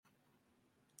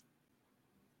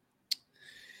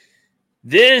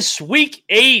This week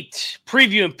 8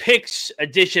 preview and picks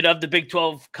edition of the Big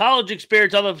 12 College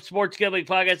Experience on the Sports Gambling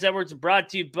Podcast Network is brought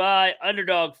to you by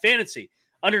Underdog Fantasy.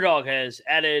 Underdog has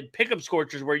added pickup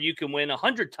scorchers where you can win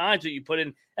 100 times what you put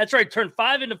in. That's right, turn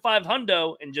 5 into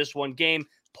 500 in just one game.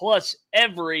 Plus,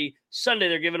 every Sunday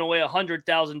they're giving away $100,000.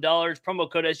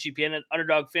 Promo code SGPN at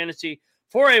Underdog Fantasy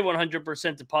for a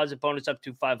 100% deposit bonus up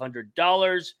to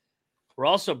 $500. We're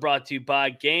also brought to you by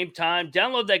Game Time.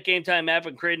 Download that Game Time app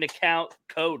and create an account.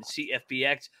 Code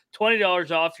CFBX.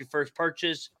 $20 off your first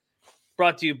purchase.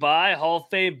 Brought to you by Hall of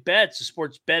Fame Bets, a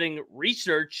sports betting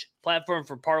research platform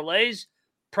for parlays,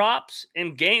 props,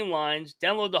 and game lines.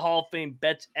 Download the Hall of Fame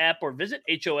Bets app or visit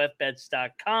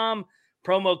hofbets.com.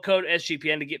 Promo code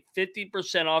SGPN to get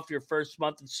 50% off your first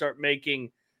month and start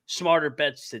making smarter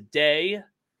bets today.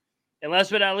 And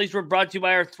last but not least, we're brought to you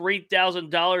by our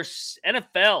 $3,000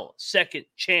 NFL Second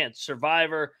Chance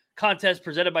Survivor contest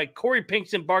presented by Corey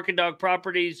Pinkston, Barking Dog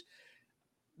Properties.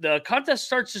 The contest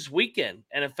starts this weekend.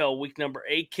 NFL week number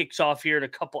 8 kicks off here in a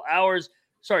couple hours.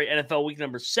 Sorry, NFL week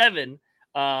number 7.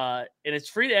 And it's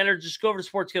free to enter. Just go over to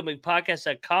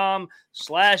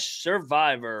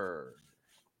sportsgamblingpodcast.com/survivor.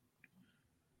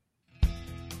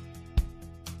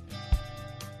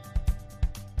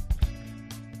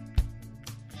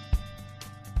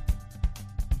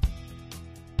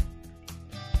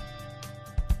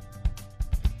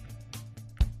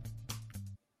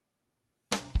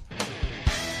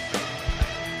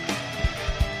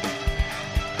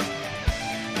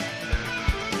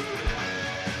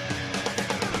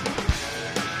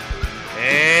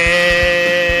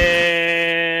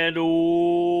 And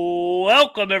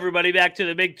welcome everybody back to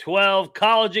the Big 12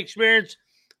 College Experience,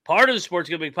 part of the Sports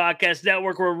Gambling Podcast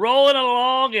Network. We're rolling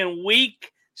along in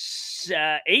week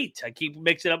 8. I keep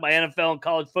mixing up my NFL and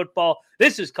college football.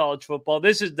 This is college football.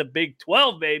 This is the Big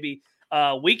 12, baby.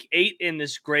 Week 8 in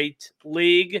this great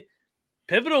league.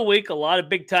 Pivotal week, a lot of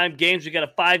big-time games. We got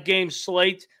a 5-game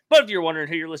slate. But if you're wondering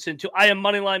who you're listening to, I am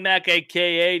Moneyline Mac,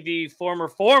 a.k.a. the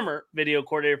former video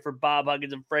coordinator for Bob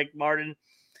Huggins and Frank Martin.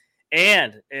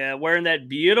 And wearing that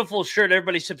beautiful shirt,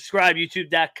 everybody subscribe,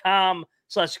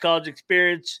 youtube.com/college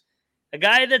experience. A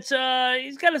guy that's,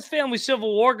 he's got his family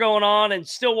civil war going on in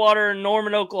Stillwater and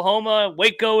Norman, Oklahoma,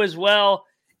 Waco as well.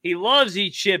 He loves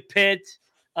Eat Shit Pit.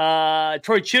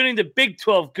 Troy Tuning, the Big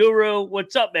 12 guru.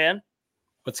 What's up, man?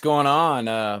 What's going on?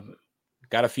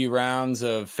 Got a few rounds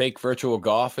of fake virtual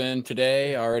golf in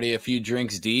today. Already a few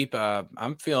drinks deep.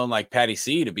 I'm feeling like Patty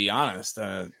C, to be honest.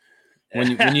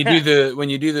 When you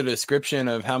do the description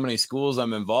of how many schools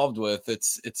I'm involved with,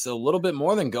 it's a little bit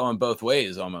more than going both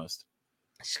ways almost.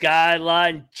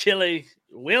 Skyline Chili,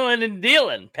 wheeling and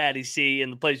dealing. Patty C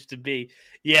in the place to be.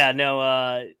 Yeah,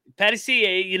 no. Patty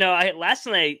C. Last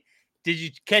night, did you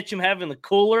catch him having the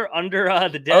cooler under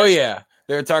the desk? Oh yeah.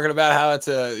 They're talking about how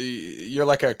you're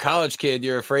like a college kid.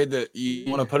 You're afraid that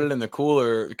you want to put it in the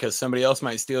cooler because somebody else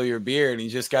might steal your beer, and he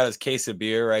just got his case of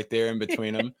beer right there in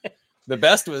between them. The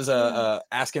best was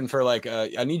asking for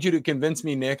I need you to convince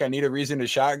me, Nick. I need a reason to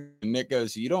shotgun. Nick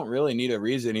goes, "You don't really need a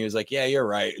reason." He was like, "Yeah, you're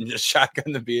right," and just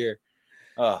shotgun the beer.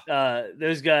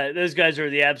 Those guys are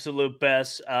the absolute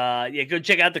best. Go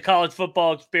check out the College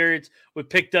Football Experience with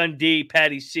Pick Dundee,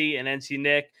 Patty C, and NC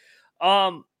Nick.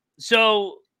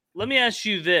 So let me ask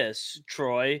you this,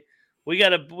 Troy. We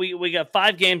got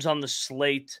 5 games on the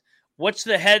slate. What's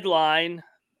the headline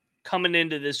coming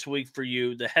into this week for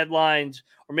you? The headlines,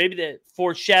 or maybe the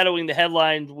foreshadowing the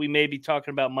headlines we may be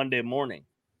talking about Monday morning.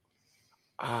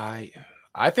 I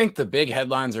think the big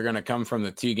headlines are going to come from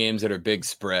the 2 games that are big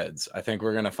spreads. I think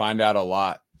we're going to find out a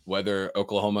lot whether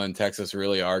Oklahoma and Texas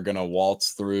really are going to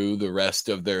waltz through the rest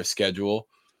of their schedule.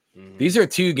 Mm-hmm. These are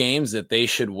 2 games that they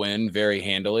should win very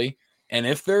handily. And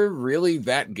if they're really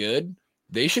that good,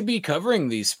 they should be covering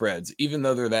these spreads, even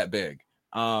though they're that big.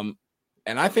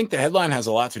 And I think the headline has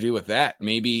a lot to do with that.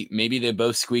 Maybe they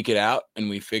both squeak it out and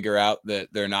we figure out that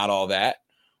they're not all that.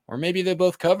 Or maybe they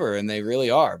both cover and they really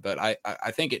are. But I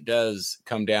think it does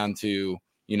come down to,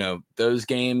 those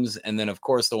games. And then, of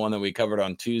course, the one that we covered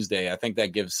on Tuesday. I think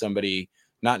that gives somebody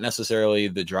not necessarily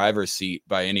the driver's seat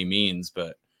by any means,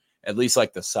 but at least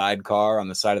like the sidecar on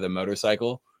the side of the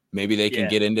motorcycle. Maybe they can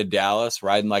get into Dallas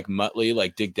riding like Muttley,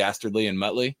 like Dick Dastardly and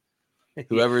Muttley.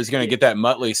 Whoever is going to get that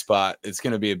Muttley spot, it's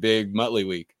going to be a big Muttley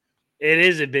week. It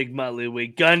is a big Muttley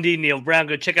week. Gundy, Neil Brown,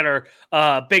 go check out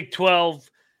our Big 12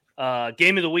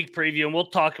 Game of the Week preview, and we'll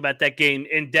talk about that game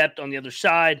in depth on the other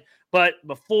side. But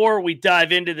before we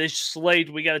dive into this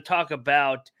slate, we got to talk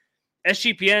about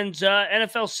SGPN's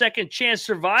NFL Second Chance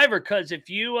Survivor, because if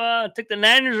you took the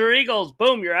Niners or Eagles,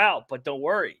 boom, you're out. But don't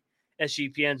worry.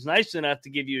 SGPN's nice enough to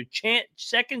give you a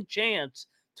second chance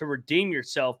to redeem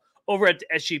yourself over at the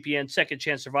SGPN Second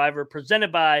Chance Survivor,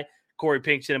 presented by Corey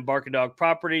Pinkston and Barking Dog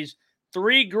Properties.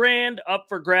 $3,000 up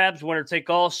for grabs. Winner take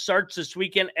all starts this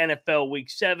weekend, NFL Week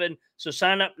 7. So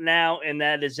sign up now, and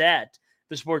that is at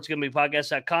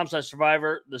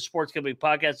thesportsgamblingpodcast.com/survivor,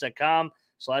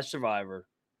 thesportsgamblingpodcast.com/survivor.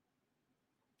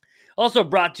 Also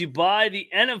brought to you by the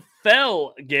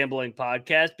NFL Gambling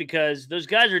Podcast, because those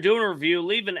guys are doing a review.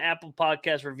 Leave an Apple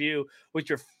Podcast review with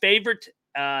your favorite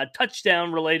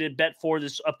touchdown-related bet for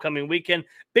this upcoming weekend.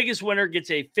 Biggest winner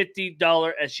gets a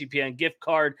 $50 SGPN gift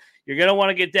card. You're going to want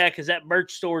to get that because that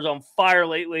merch store is on fire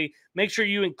lately. Make sure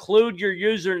you include your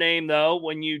username, though,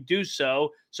 when you do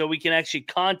so we can actually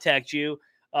contact you.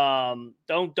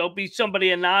 Don't be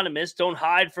somebody anonymous. Don't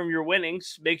hide from your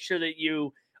winnings. Make sure that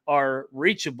you are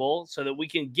reachable so that we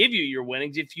can give you your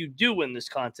winnings if you do win this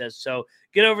contest. So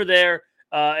get over there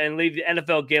and leave the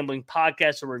NFL Gambling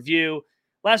Podcast a review.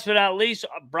 Last but not least,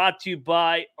 brought to you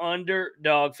by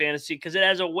Underdog Fantasy, because it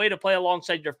has a way to play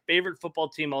alongside your favorite football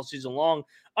team all season long.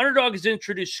 Underdog has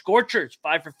introduced Scorchers,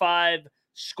 5 for 5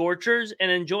 Scorchers, and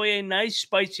enjoy a nice,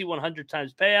 spicy 100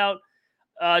 times payout.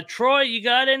 Troy, you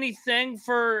got anything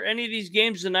for any of these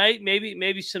games tonight?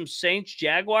 Maybe some Saints,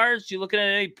 Jaguars? You looking at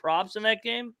any props in that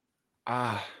game?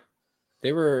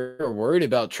 They were worried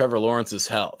about Trevor Lawrence's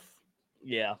health.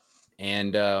 Yeah.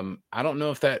 And I don't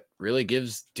know if that really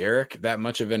gives Derek that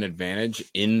much of an advantage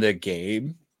in the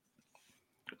game.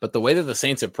 But the way that the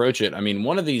Saints approach it, I mean,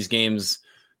 one of these games,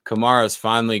 Kamara's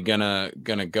finally gonna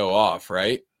go off,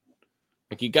 right?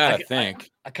 Like, you gotta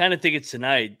think. I kind of think it's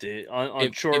tonight, dude,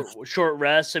 on short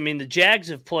rest. I mean, the Jags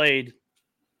have played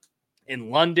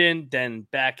in London, then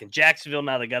back in Jacksonville.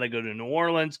 Now they got to go to New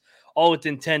Orleans, all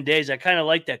within 10 days. I kind of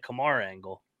like that Kamara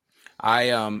angle.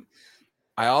 I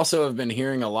also have been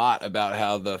hearing a lot about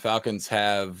how the Falcons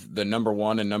have the number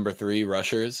 1 and number 3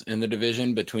 rushers in the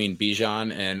division between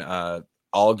Bijan and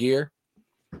Allgeier.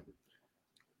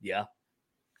 Yeah.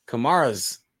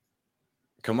 Kamara's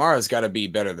got to be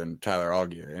better than Tyler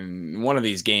Allgeier. And one of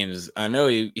these games, I know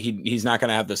he's not going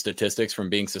to have the statistics from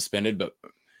being suspended, but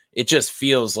it just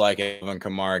feels like a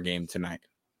Kamara game tonight.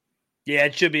 Yeah,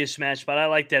 it should be a smash spot. I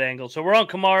like that angle. So we're on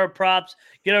Kamara props.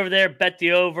 Get over there, bet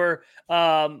the over,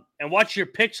 and watch your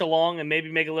picks along, and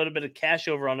maybe make a little bit of cash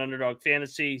over on Underdog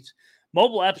Fantasies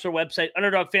mobile apps or website,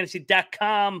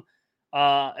 underdogfantasy.com.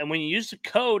 And when you use the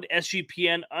code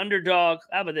SGPN Underdog,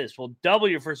 how about this? We'll double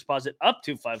your first deposit up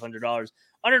to $500.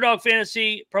 Underdog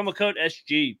Fantasy, promo code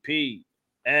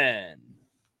SGPN.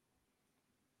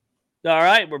 All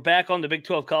right, we're back on the Big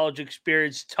 12 College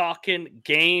Experience, talking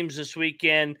games this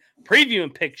weekend, preview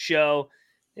and pick show.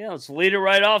 Yeah, let's lead it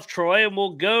right off, Troy, and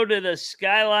we'll go to the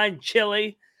Skyline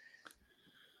Chili.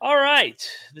 All right,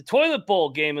 the Toilet Bowl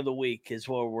game of the week is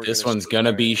what we're. This one's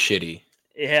gonna be shitty.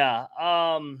 Yeah.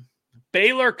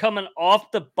 Baylor coming off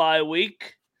the bye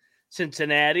week.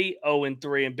 Cincinnati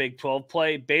 0-3 in Big 12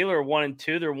 play. Baylor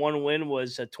 1-2. Their one win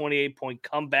was a 28-point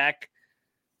comeback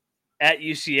at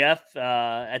UCF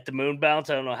at the Moon Bounce.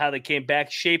 I don't know how they came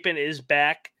back. Shapen is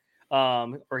back,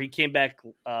 or he came back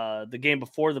the game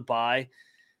before the bye.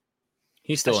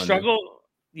 He's still in struggle.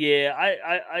 Yeah,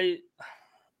 I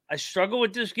struggle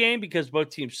with this game because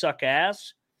both teams suck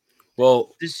ass.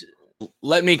 Well,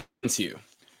 let me convince you,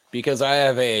 because I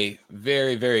have a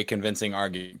very, very convincing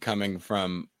argument coming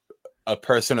from a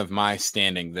person of my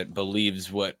standing that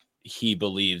believes what he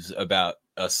believes about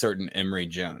a certain Emory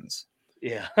Jones.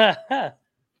 Yeah.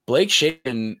 Blake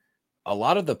Shapen, a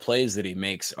lot of the plays that he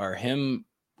makes are him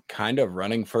kind of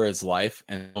running for his life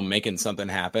and making something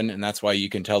happen. And that's why you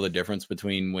can tell the difference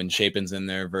between when Shapen's in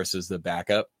there versus the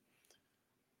backup.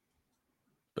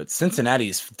 But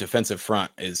Cincinnati's defensive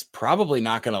front is probably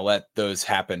not going to let those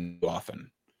happen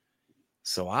often.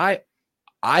 So I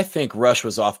think Rush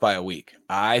was off by a week.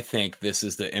 I think this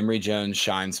is the Emory Jones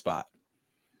shine spot.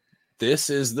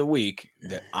 This is the week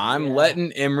that I'm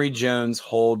letting Emory Jones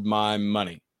hold my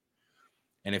money.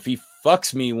 And if he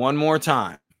fucks me one more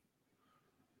time,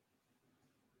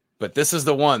 but this is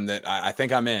the one that I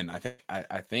think I'm in.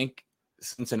 I think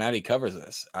Cincinnati covers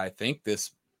this. I think this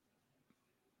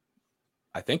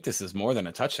is more than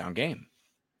a touchdown game.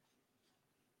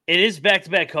 It is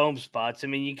back-to-back home spots. I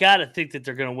mean, you got to think that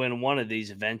they're going to win one of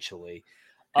these eventually.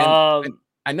 And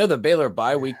I know the Baylor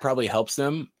bye week probably helps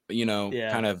them,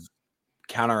 kind of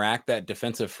counteract that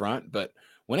defensive front. But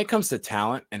when it comes to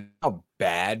talent and how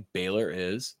bad Baylor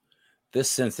is, this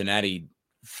Cincinnati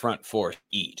front four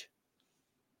eat.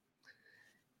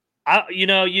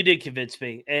 You did convince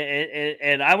me,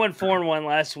 and I went 4-1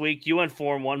 last week. You went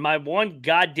 4-1. My one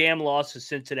goddamn loss is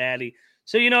Cincinnati.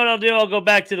 So you know what I'll do? I'll go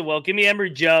back to the well. Give me Emory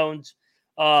Jones.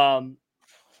 I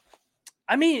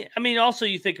mean, also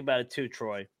you think about it too,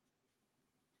 Troy.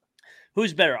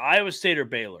 Who's better, Iowa State or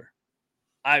Baylor?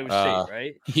 Iowa State,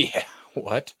 right? Yeah.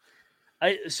 What?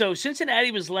 So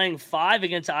Cincinnati was laying 5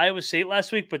 against Iowa State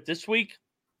last week, but this week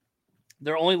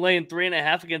they're only laying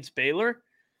 3.5 against Baylor.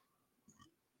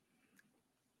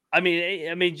 I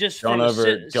mean, just don't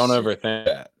overthink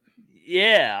that.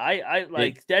 Yeah, I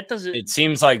like that. Doesn't it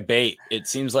seems like bait? It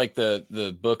seems like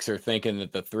the books are thinking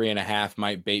that the 3.5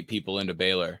 might bait people into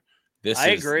Baylor. I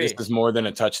agree. This is more than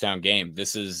a touchdown game.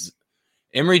 This is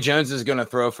Emory Jones is going to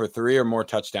throw for 3 or more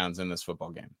touchdowns in this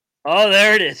football game. Oh,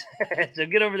 there it is. So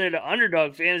get over there to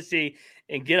Underdog Fantasy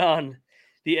and get on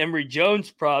the Emory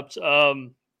Jones props.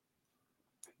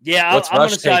 Yeah, what's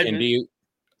Rush taking?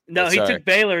 No, he took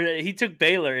Baylor. He took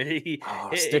Baylor.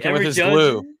 Sticking Emory with his Jones,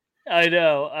 glue. I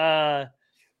know.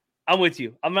 I'm with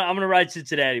you. I'm gonna ride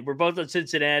Cincinnati. We're both on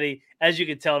Cincinnati. As you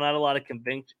can tell, not a lot of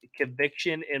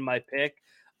conviction in my pick.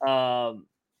 And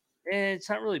it's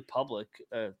not really public.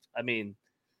 I mean,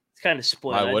 it's kind of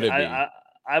split. Why would it be?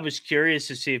 I was curious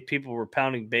to see if people were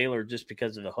pounding Baylor just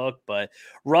because of the hook, but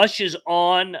Rush is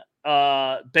on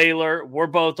Baylor. We're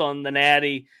both on the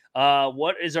Natty.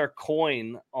 What is our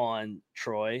coin on,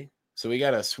 Troy? So we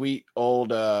got a sweet old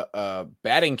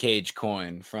batting cage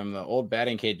coin from the old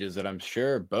batting cages that I'm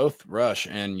sure both Rush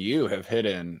and you have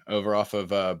hidden over off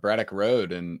of Braddock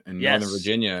Road in Northern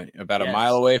Virginia, about a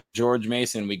mile away from George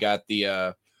Mason. We got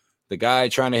the guy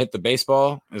trying to hit the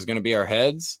baseball is going to be our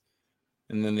heads.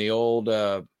 And then the old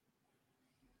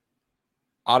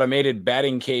automated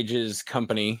batting cages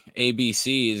company,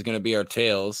 ABC, is going to be our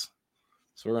tails.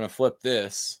 So we're going to flip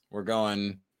this. We're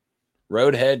going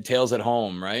road head, tails at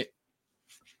home, right?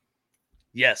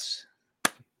 Yes.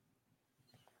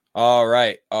 All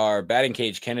right. Our batting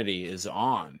cage Kennedy is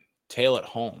on tail at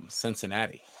home,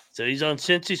 Cincinnati. So he's on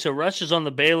Cincy. So Rush is on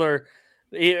the Baylor.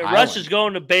 Rush is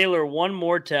going to Baylor one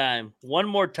more time. One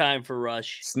more time for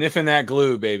Rush. Sniffing that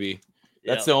glue, baby.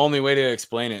 That's the only way to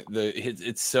explain it.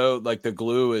 It's so like the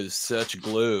glue is such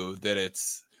glue that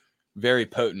it's very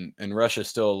potent, and Rush is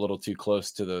still a little too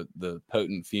close to the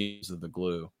potent fumes of the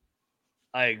glue.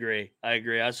 I agree.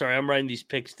 I'm sorry. I'm writing these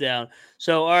picks down.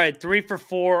 So, all right, 3 for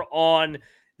 4 on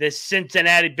the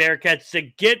Cincinnati Bearcats to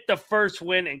get the first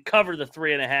win and cover the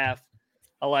 3.5.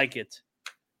 I like it.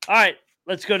 All right,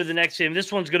 let's go to the next game.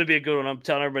 This one's going to be a good one. I'm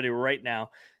telling everybody right now.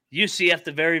 UCF,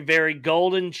 the very, very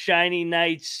golden, shiny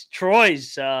Knights,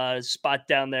 Troy's spot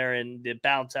down there in the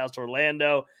bounce house,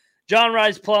 Orlando. John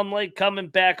Rhys Plumlee coming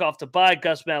back off the bye.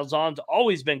 Gus Malzahn's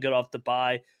always been good off the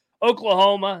bye.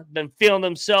 Oklahoma been feeling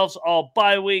themselves all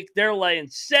bye week. They're laying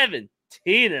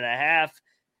 17.5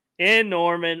 in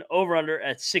Norman, over under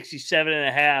at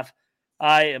 67.5.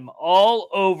 I am all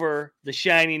over the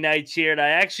shiny Knights here, and I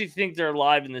actually think they're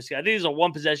alive in this game. I think it's a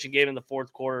one-possession game in the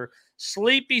fourth quarter.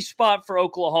 Sleepy spot for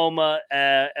Oklahoma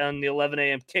on the 11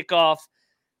 a.m. kickoff.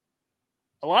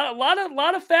 A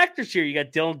lot of factors here. You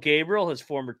got Dylan Gabriel, his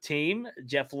former team.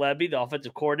 Jeff Lebby, the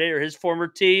offensive coordinator, his former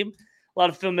team. A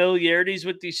lot of familiarities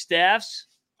with these staffs.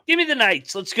 Give me the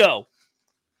Knights. Let's go.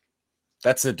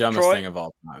 That's the dumbest thing of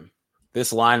all time.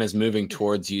 This line is moving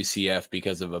towards UCF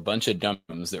because of a bunch of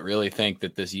dumbs that really think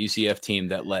that this UCF team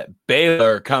that let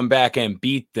Baylor come back and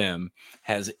beat them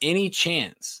has any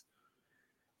chance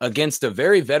against a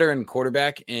very veteran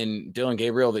quarterback in Dylan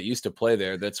Gabriel that used to play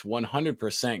there. That's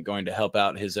 100% going to help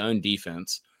out his own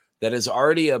defense. That is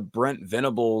already a Brent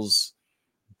Venables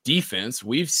defense.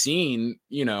 We've seen,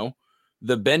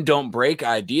 the bend don't break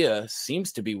idea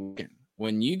seems to be working.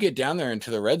 When you get down there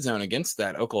into the red zone against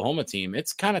that Oklahoma team,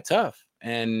 it's kind of tough.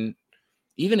 And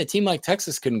even a team like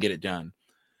Texas couldn't get it done.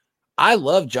 I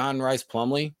love John Rhys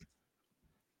Plumlee,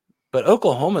 but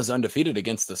Oklahoma's undefeated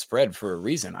against the spread for a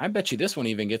reason. I bet you this one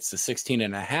even gets to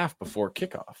 16.5 before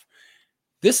kickoff.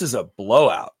 This is a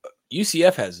blowout.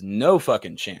 UCF has no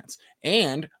fucking chance.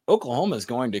 And Oklahoma is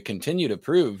going to continue to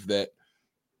prove that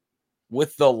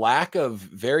with the lack of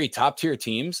very top tier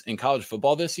teams in college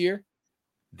football this year,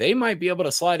 they might be able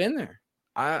to slide in there.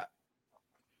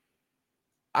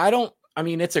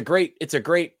 It's a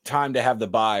great time to have the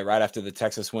bye right after the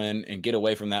Texas win and get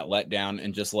away from that letdown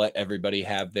and just let everybody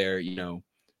have their,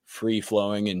 free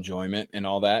flowing enjoyment and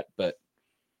all that. But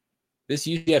this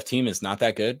UCF team is not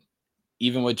that good.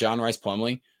 Even with John Rhys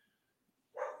Plumlee,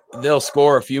 they'll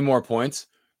score a few more points,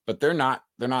 but they're not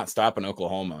stopping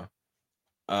Oklahoma.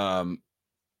 I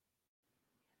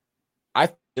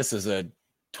think this is a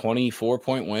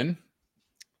 24-point win.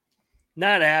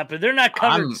 Not happening. They're not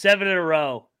covering 7 in a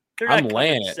row. I'm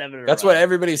laying it. That's what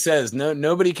everybody says. No,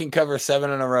 nobody can cover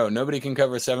 7 in a row. Nobody can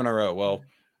cover 7 in a row. Well,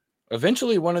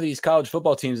 eventually one of these college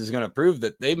football teams is going to prove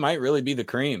that they might really be the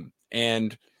cream.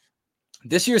 And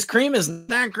this year's cream is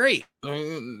not great.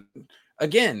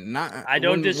 again, I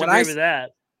don't disagree with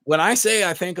that. When I say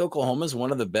I think Oklahoma is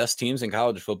one of the best teams in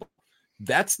college football,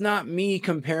 that's not me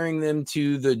comparing them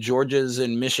to the Georgias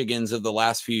and Michigans of the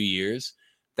last few years.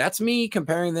 That's me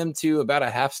comparing them to about a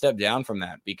half step down from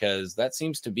that, because that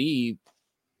seems to be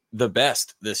the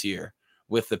best this year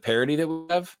with the parity that we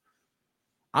have.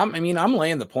 I'm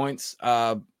laying the points.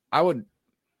 I would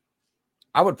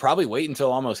probably wait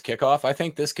until almost kickoff. I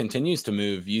think this continues to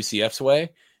move UCF's way,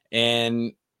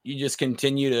 and you just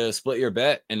continue to split your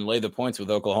bet and lay the points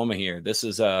with Oklahoma here. This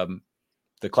is the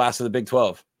class of the Big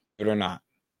 12, good or not.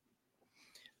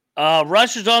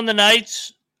 Rush is on the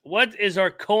Knights. What is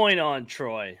our coin on,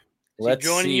 Troy? Is he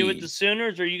joining you with the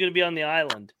Sooners, or are you going to be on the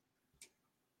island?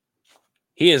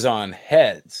 He is on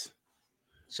heads.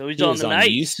 So he's on the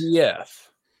Knights. UCF.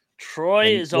 Troy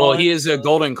is on. Well, he is a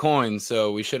golden coin,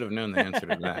 so we should have known the answer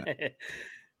to that.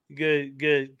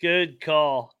 Good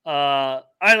call. All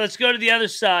right, let's go to the other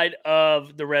side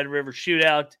of the Red River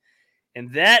Shootout,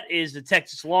 and that is the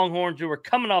Texas Longhorns, who are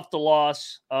coming off the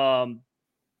loss,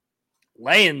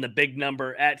 laying the big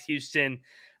number at Houston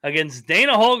against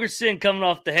Dana Holgorsen, coming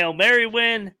off the Hail Mary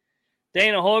win.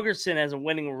 Dana Holgorsen has a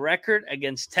winning record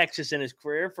against Texas in his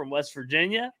career from West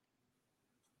Virginia.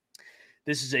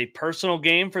 This is a personal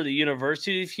game for the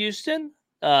University of Houston.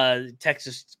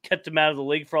 Texas kept him out of the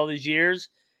league for all these years.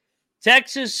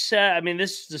 Texas,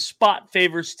 the spot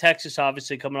favors Texas,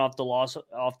 obviously, coming off the loss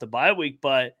off the bye week,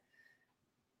 but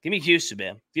give me Houston,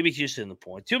 man. Give me Houston the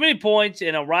point. Too many points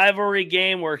in a rivalry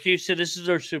game where Houston, this is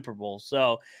their Super Bowl.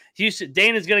 So Houston,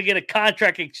 Dana's going to get a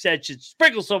contract extension.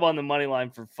 Sprinkle some on the money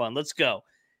line for fun. Let's go.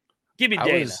 Give me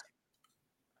Dana.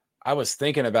 I was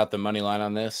thinking about the money line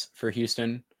on this for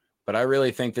Houston, but I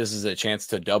really think this is a chance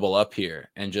to double up here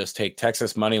and just take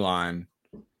Texas money line,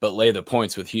 but lay the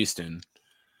points with Houston.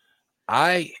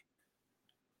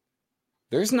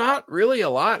 There's not really a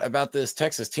lot about this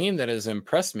Texas team that has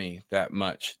impressed me that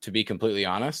much, to be completely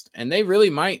honest. And they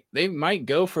might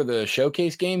go for the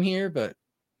showcase game here, but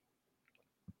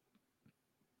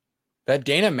that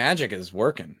Dana magic is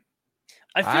working.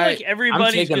 I feel like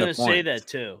everybody's going to say that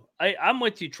too. I'm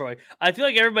with you, Troy. I feel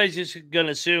like everybody's just going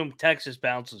to assume Texas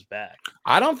bounces back.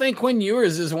 I don't think Quinn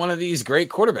Ewers is one of these great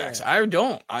quarterbacks. Yeah. I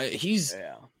don't.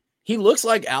 He looks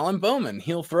like Alan Bowman.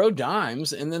 He'll throw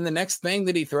dimes, and then the next thing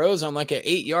that he throws on like an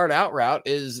 8-yard out route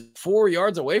is 4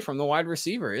 yards away from the wide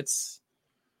receiver. It's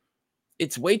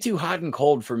way too hot and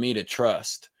cold for me to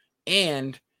trust.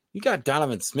 And you got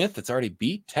Donovan Smith that's already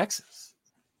beat Texas.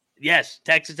 Yes,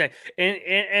 Texas Tech.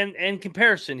 And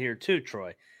comparison here too,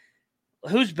 Troy.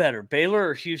 Who's better, Baylor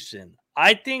or Houston?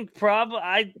 I think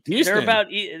probably Houston.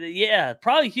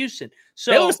 Probably Houston.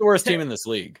 So Baylor's the worst team in this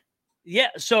league. Yeah,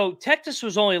 so Texas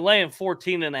was only laying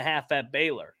 14.5 at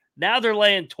Baylor. Now they're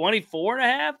laying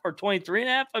 24.5 or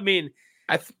 23.5. I mean,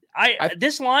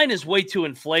 this line is way too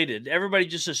inflated. Everybody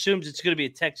just assumes it's going to be a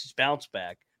Texas bounce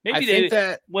back. Maybe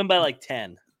they win by like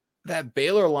 10. That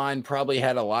Baylor line probably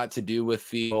had a lot to do with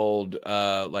the old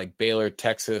like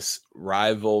Baylor-Texas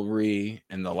rivalry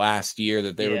in the last year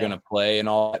that they were going to play and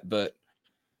all that. But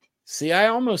see, I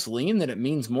almost lean that it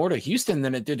means more to Houston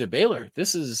than it did to Baylor.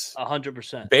 This is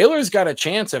 100%. Baylor's got a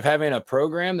chance of having a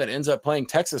program that ends up playing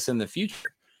Texas in the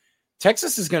future.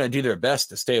 Texas is going to do their best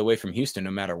to stay away from Houston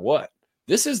no matter what.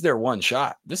 This is their one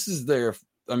shot. This is their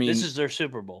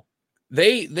Super Bowl.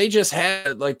 They just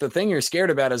had, like, the thing you're scared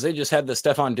about is they just had the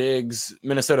Stephon Diggs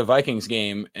Minnesota Vikings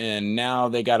game, and now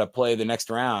they got to play the next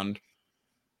round.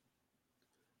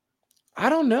 I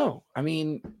don't know. I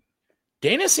mean,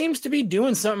 Dana seems to be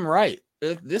doing something right.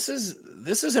 This is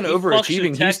an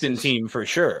overachieving Houston team for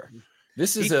sure.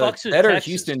 This is a better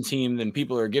Houston team than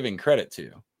people are giving credit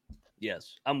to.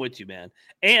 Yes, I'm with you, man.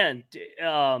 And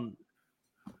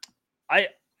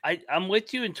I'm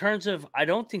with you in terms of I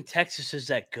don't think Texas is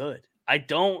that good. I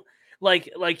don't like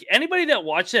anybody that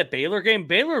watched that Baylor game.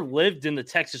 Baylor lived in the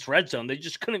Texas red zone. They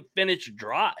just couldn't finish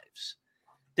drives.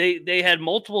 They had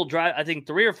multiple drives. I think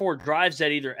 3 or 4 drives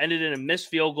that either ended in a missed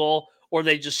field goal or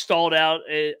they just stalled out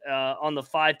on the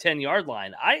 5-10 yard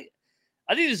line. I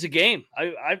think this is a game.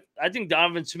 I think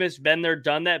Donovan Smith's been there,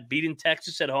 done that, beating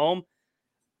Texas at home.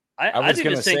 I think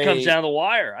this thing comes down to the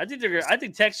wire. I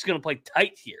think Texas is going to play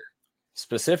tight here.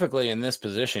 Specifically in this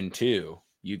position too,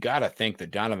 you got to think that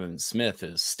Donovan Smith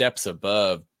is steps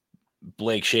above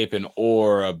Blake Shapen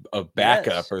or a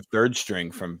backup or third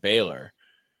string from Baylor.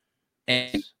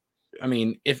 And I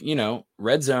mean, if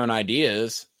red zone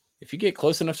ideas, if you get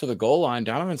close enough to the goal line,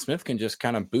 Donovan Smith can just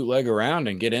kind of bootleg around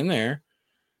and get in there.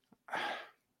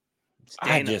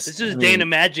 This is a Dana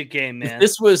magic game, man. If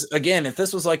this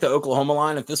was like the Oklahoma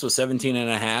line, if this was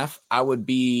 17.5, I would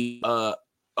be a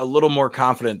little more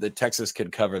confident that Texas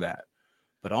could cover that.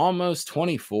 but almost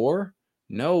 24?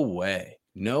 No way.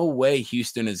 No way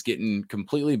Houston is getting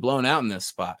completely blown out in this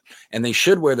spot. And they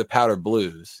should wear the powder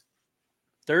blues.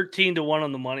 13-1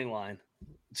 on the money line.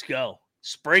 Let's go.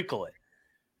 Sprinkle it.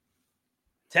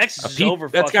 Texas is over.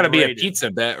 That's got to be rated. A pizza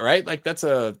bet, right? Like that's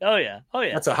a. Oh yeah.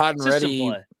 That's a hot and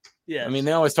ready. Yeah. I mean,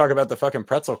 they always talk about the fucking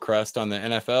pretzel crust on the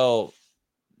NFL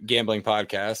gambling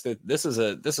podcast. This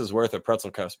is worth a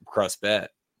pretzel crust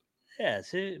bet. Yeah.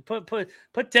 See, put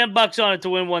 $10 on it to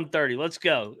win 130. Let's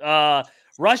go.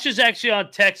 Rush is actually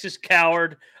on Texas,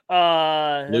 coward.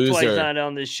 That's why he's not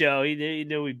on this show. He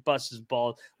knew he bust his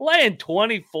balls. Laying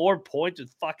 24 points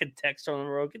with fucking Texas on the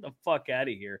road. Get the fuck out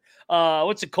of here.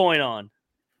 What's the coin on?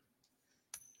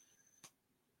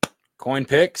 Coin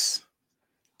picks.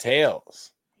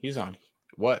 Tails. He's on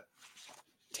what?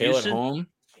 Tail Houston? At home.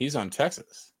 He's on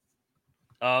Texas.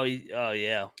 Oh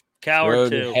yeah. Coward Road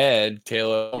too. Head.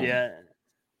 Tail at home. Yeah.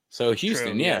 So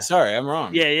Houston. True, yeah. Sorry, I'm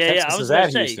wrong. Yeah. Texas I was is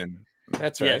at say, Houston.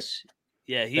 That's right. Yes.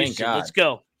 Yeah. Houston. Thank God. Let's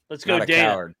go. Let's go, Not a Dana.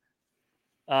 coward.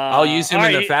 I'll use him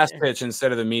in the fast pitch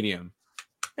instead of the medium.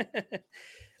 All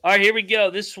right, here we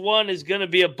go. This one is going to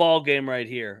be a ball game right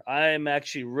here. I am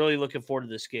actually really looking forward to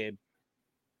this game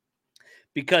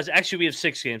because actually we have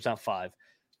 6 games, not 5.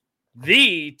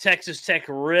 The Texas Tech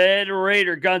Red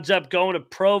Raider guns up going to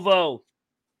Provo.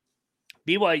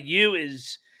 BYU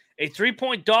is a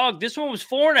 3-point dog. This one was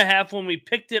 4.5 when we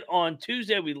picked it on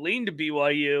Tuesday. We leaned to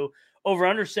BYU. Over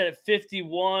under set at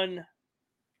 51.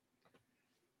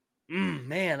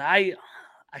 Man, I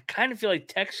kind of feel like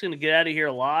Tech's going to get out of here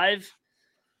alive.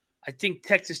 I think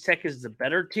Texas Tech is the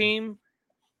better team.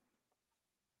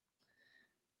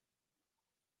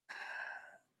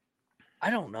 I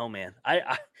don't know, man.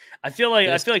 I feel like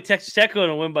Texas Tech is going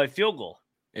to win by field goal.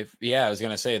 I was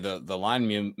going to say the line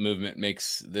movement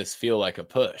makes this feel like a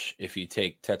push if you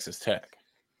take Texas Tech.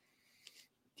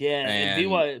 Yeah, and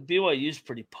BYU is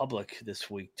pretty public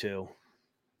this week too.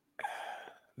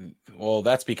 Well,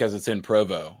 that's because it's in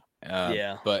Provo.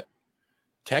 Yeah. But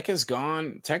Tech has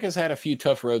had a few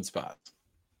tough road spots.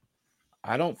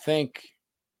 I don't think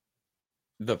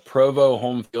the Provo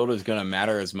home field is going to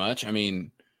matter as much. I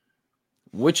mean,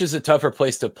 which is a tougher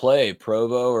place to play,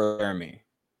 Provo or Laramie?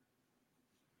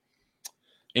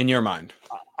 In your mind?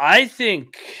 I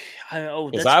think I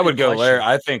would go Laramie.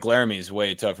 I think Laramie's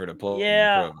way tougher to play.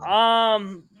 Yeah.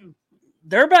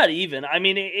 They're about even. I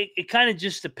mean, it kind of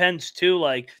just depends too.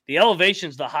 Like the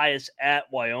elevation's the highest at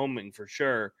Wyoming for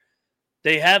sure.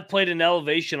 They have played an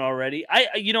elevation already. I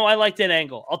like that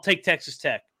angle. I'll take Texas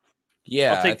Tech.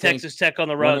 Yeah, I'll take Texas Tech on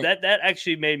the road. That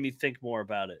actually made me think more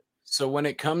about it. So when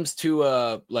it comes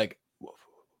to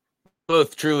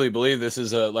both truly believe this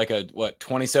is a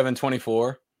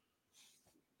 27-24?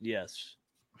 Yes.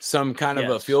 Some kind of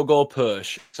a field goal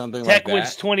push, something Tech like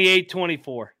that. Tech wins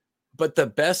 28-24. But the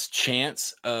best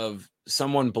chance of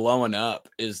someone blowing up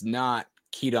is not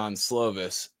Keaton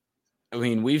Slovis. I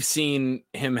mean, we've seen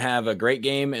him have a great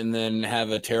game and then have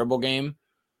a terrible game.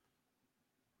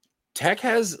 Tech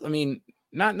has,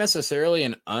 not necessarily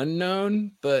an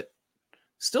unknown, but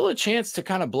still a chance to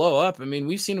kind of blow up. I mean,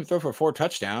 we've seen him throw for 4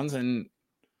 touchdowns, and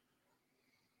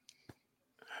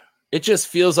it just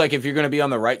feels like if you're going to be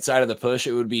on the right side of the push,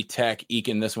 it would be Tech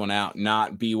eking this one out,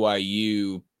 not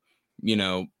BYU,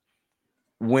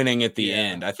 winning at the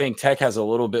end. I think Tech has a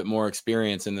little bit more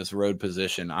experience in this road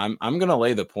position. I'm going to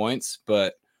lay the points,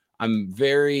 but I'm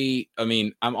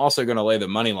also going to lay the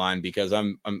money line because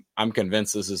I'm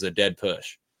convinced this is a dead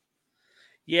push.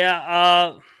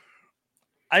 Yeah,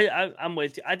 I'm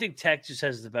with you. I think Tech just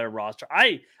has the better roster.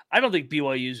 I don't think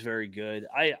BYU is very good.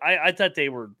 I thought they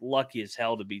were lucky as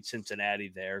hell to beat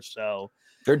Cincinnati there. So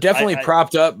they're definitely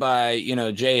propped up by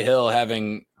Jay Hill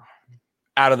having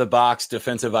out of the box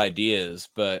defensive ideas.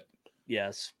 But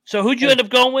yes. So who'd you end up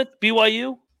going with?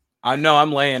 BYU? No,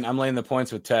 I'm laying the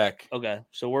points with Tech. Okay,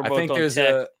 so we're both on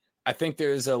Tech. I think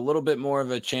there's a little bit more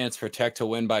of a chance for Tech to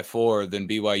win by 4 than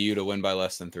BYU to win by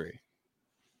less than 3.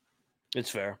 It's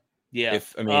fair. Yeah.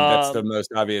 That's the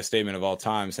most obvious statement of all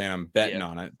time, saying I'm betting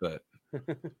on it, but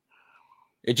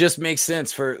it just makes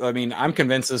sense I'm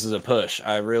convinced this is a push.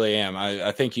 I really am.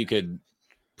 I think you could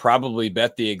probably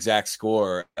bet the exact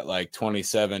score at like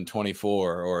 27-24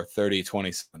 or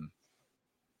 30-27.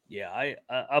 Yeah,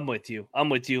 I'm with you.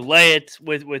 Lay it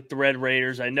with the Red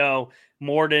Raiders. I know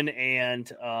Morden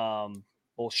and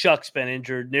Shuck's been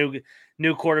injured.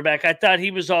 New quarterback. I thought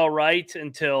he was all right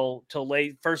until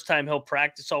late. First time he'll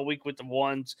practice all week with the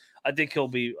ones. I think he'll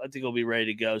be ready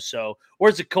to go. So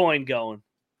where's the coin going?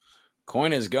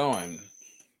 Coin is going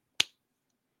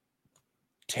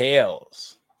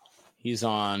tails. He's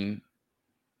on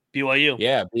BYU.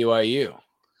 Yeah, BYU.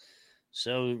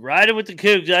 So riding with the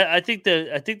Cougs. I think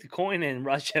the coin and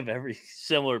Rush have every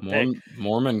similar pick.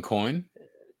 Mormon coin.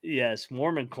 Yes,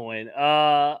 Mormon coin.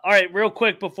 All right, real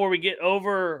quick before we get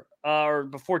over or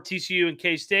before TCU and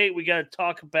K-State, we got to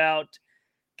talk about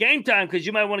game time because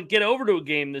you might want to get over to a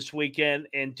game this weekend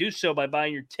and do so by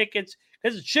buying your tickets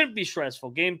because it shouldn't be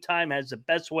stressful. Game Time has the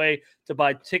best way to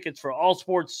buy tickets for all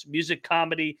sports, music,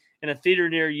 comedy in a theater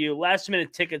near you.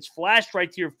 Last-minute tickets flashed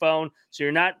right to your phone so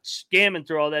you're not scamming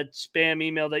through all that spam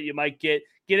email that you might get.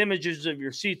 Get images of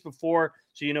your seats before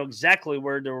so you know exactly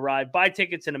where to arrive. Buy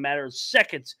tickets in a matter of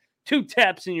seconds. 2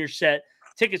 taps in your set.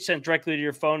 Tickets sent directly to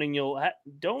your phone, and you'll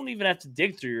don't even have to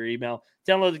dig through your email.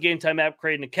 Download the Game Time app,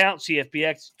 create an account,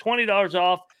 CFBX, $20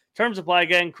 off. Terms apply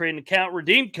again. Create an account,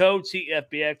 redeem code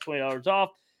CFBX, $20 off.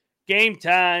 Game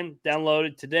Time, download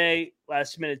it today.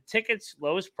 Last minute tickets,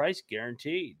 lowest price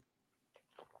guaranteed.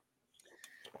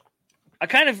 I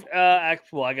kind of, I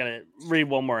got to read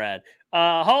one more ad.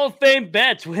 Hall of Fame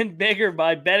bets win bigger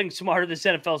by betting smarter this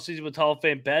NFL season with Hall of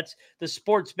Fame bets, the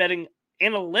sports betting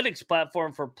analytics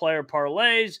platform for player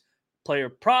parlays, player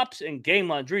props, and game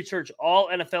lines. Research all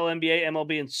NFL, NBA,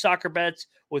 MLB, and soccer bets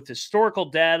with historical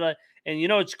data. And you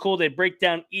know it's cool. They break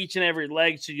down each and every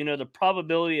leg so you know the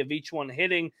probability of each one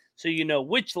hitting so you know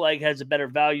which leg has a better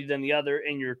value than the other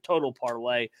in your total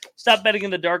parlay. Stop betting in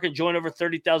the dark and join over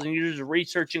 30,000 users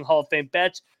researching Hall of Fame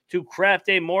bets to craft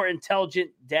a more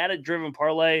intelligent, data-driven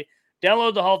parlay.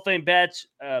 Download the Hall of Fame bets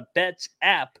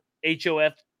app,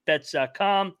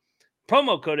 HOFbets.com.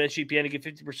 Promo code SGPN to get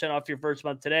 50% off your first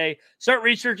month today. Start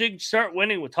researching, start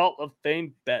winning with Hall of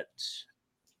Fame bets.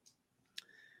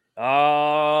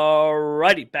 All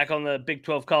righty, back on the Big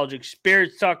 12 college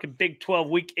experience, talking Big 12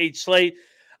 Week 8 slate.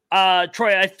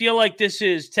 Troy, I feel like this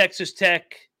is Texas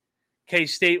Tech,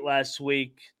 K-State last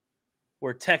week,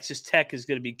 where Texas Tech is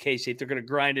going to be K-State. They're going to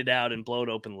grind it out and blow it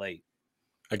open late.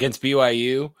 Against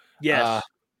BYU? Yes.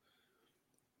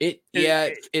 It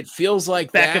feels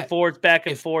like back and forth,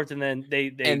 and then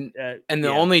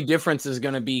the only difference is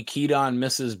going to be Keaton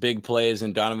misses big plays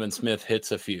and Donovan Smith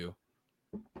hits a few.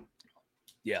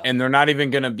 Yeah, and they're not even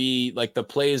going to be like the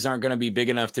plays aren't going to be big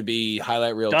enough to be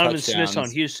highlight reel Donovan touchdowns. Smith's on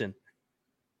Houston.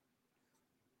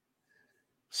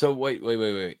 So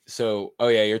wait. So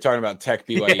you're talking about Tech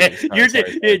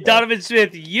BYU. Donovan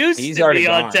Smith used to be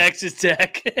on Texas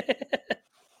Tech.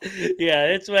 Yeah,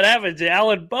 that's what happens.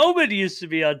 Alan Bowman used to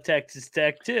be on Texas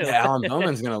Tech, too. Yeah, Alan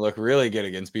Bowman's going to look really good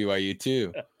against BYU,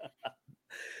 too.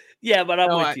 Yeah, but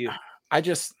I'm with you.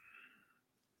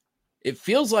 It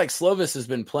feels like Slovis has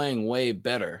been playing way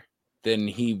better than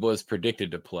he was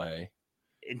predicted to play.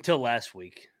 Until last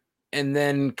week. And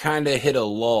then kind of hit a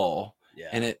lull. Yeah.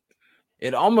 And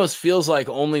it almost feels like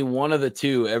only one of the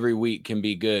two every week can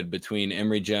be good between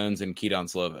Emory Jones and Keaton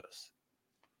Slovis.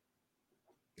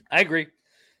 I agree.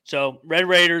 So, Red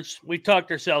Raiders, we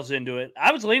talked ourselves into it.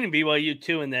 I was leaning BYU,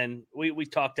 too, and then we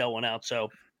talked that one out.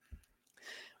 So,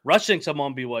 Rush thinks I'm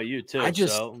on BYU, too. I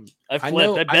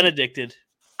flipped. I Benedicted.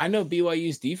 I know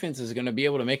BYU's defense is going to be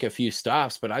able to make a few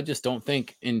stops, but I just don't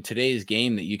think in today's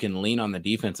game that you can lean on the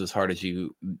defense as hard as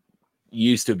you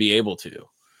used to be able to.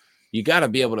 You got to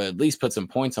be able to at least put some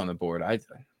points on the board. I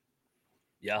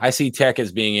see Tech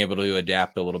as being able to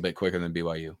adapt a little bit quicker than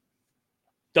BYU.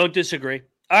 Don't disagrey.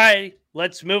 All right,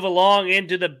 let's move along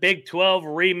into the Big 12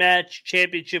 rematch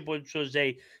championship, which was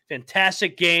a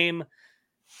fantastic game.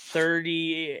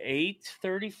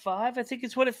 38-35, I think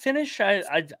is what it finished.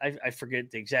 I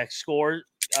forget the exact score.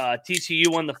 TCU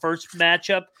won the first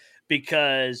matchup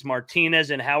because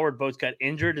Martinez and Howard both got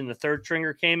injured and the third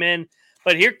stringer came in.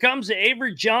 But here comes the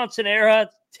Avery Johnson era,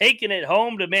 taking it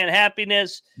home to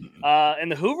Manhappiness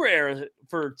and the Hoover era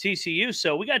for TCU.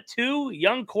 So we got two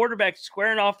young quarterbacks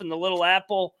squaring off in the Little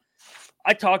Apple.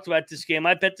 I talked about this game.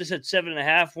 I bet this at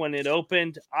 7.5 when it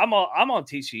opened. I'm on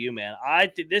TCU, man. I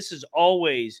think this is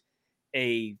always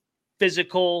a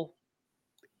physical,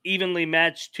 evenly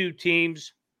matched two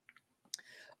teams.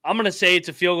 I'm going to say it's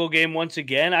a field goal game once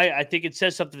again. I think it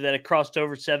says something that it crossed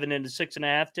over 7 into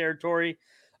 6.5 territory.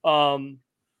 I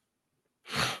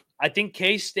think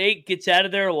K-State gets out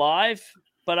of there alive,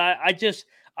 but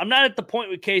I'm not at the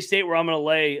point with K-State where I'm going to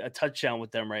lay a touchdown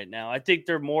with them right now. I think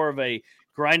they're more of a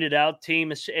grinded out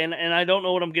team, and I don't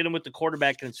know what I'm getting with the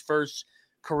quarterback in his first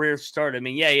career start. I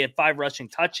mean, yeah, he had 5 rushing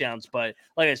touchdowns, but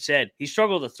like I said, he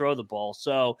struggled to throw the ball.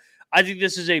 So I think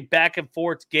this is a back and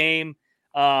forth game,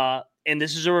 and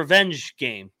this is a revenge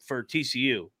game for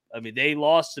TCU. I mean, they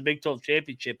lost the Big 12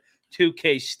 championship to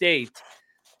K-State.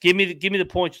 Give me the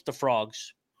points with the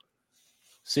Frogs.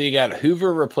 So you got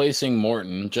Hoover replacing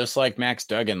Morton, just like Max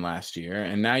Duggan last year,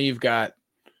 and now you've got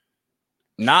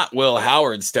not Will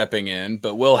Howard stepping in,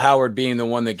 but Will Howard being the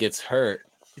one that gets hurt.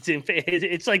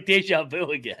 It's like deja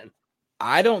vu again.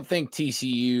 I don't think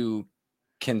TCU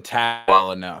can tackle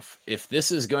well enough. If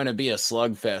this is going to be a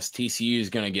slugfest, TCU is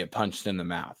going to get punched in the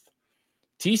mouth.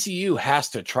 TCU has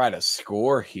to try to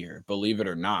score here, believe it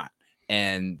or not.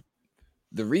 And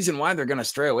the reason why they're going to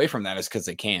stray away from that is because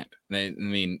they can't. They're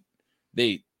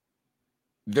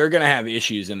going to have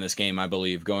issues in this game, I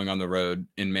believe, going on the road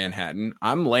in Manhattan.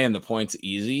 I'm laying the points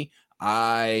easy.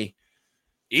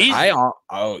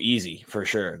 Easy for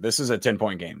sure. This is a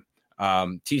 10-point game.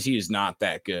 TCU is not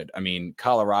that good. I mean,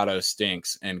 Colorado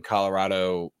stinks, and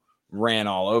Colorado ran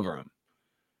all over them.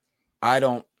 I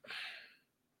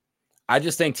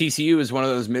just think TCU is one of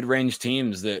those mid-range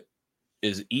teams that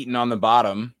is eating on the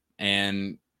bottom,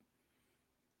 and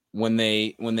when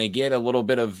they get a little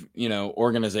bit of,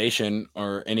 organization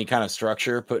or any kind of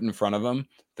structure put in front of them,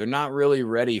 they're not really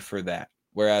ready for that.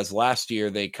 Whereas last year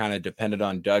they kind of depended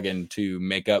on Duggan to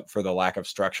make up for the lack of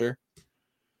structure.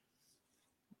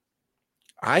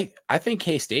 I think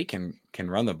K-State can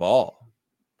run the ball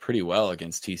pretty well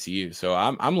against TCU. So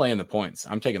I'm laying the points.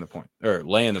 I'm taking the point or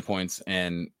laying the points.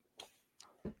 And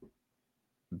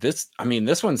this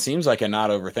one seems like a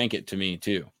not overthink it to me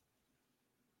too.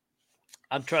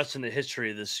 I'm trusting the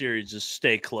history of this series to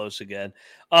stay close again.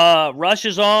 Rush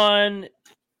is on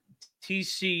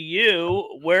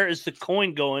TCU. Where is the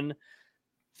coin going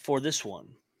for this one?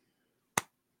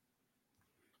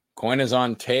 Coin is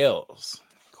on tails.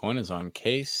 Coin is on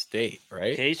K-State,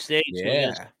 right? K-State.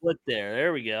 Yeah. Split there.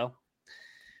 There we go.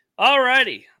 All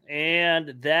righty.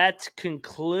 And that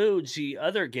concludes the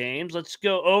other games. Let's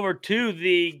go over to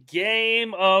the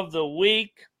game of the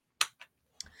week.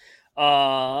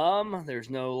 There's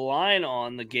no line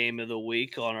on the game of the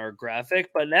week on our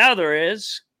graphic, but now there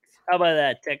is. How about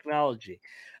that technology?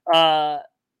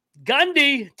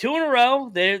 Gundy, 2 in a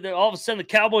row. They're all of a sudden the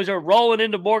Cowboys are rolling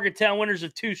into Morgantown, winners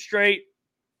of 2 straight.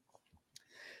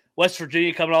 West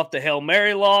Virginia coming off the Hail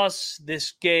Mary loss.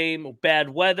 This game, bad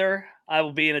weather. I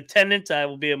will be in attendance. I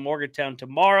will be in Morgantown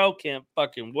tomorrow. Can't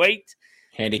fucking wait.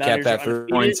 Handicap that 3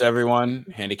 points, everyone.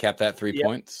 Handicap that 3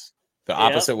 points. The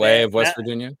opposite way of West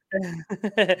Virginia.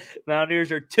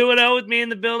 Mountaineers are 2-0 with me in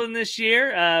the building this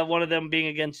year. One of them being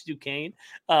against Duquesne.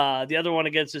 The other one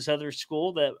against this other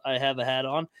school that I have a hat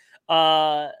on.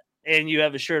 And you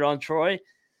have a shirt on, Troy.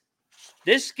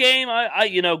 This game,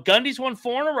 Gundy's won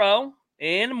 4 in a row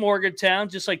in Morgantown,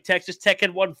 just like Texas Tech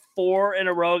had won 4 in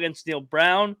a row against Neil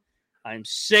Brown. I'm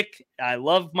sick. I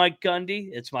love Mike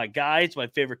Gundy. It's my guy. It's my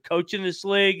favorite coach in this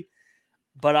league.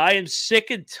 But I am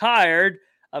sick and tired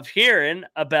of hearing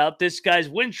about this guy's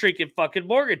win streak in fucking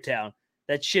Morgantown.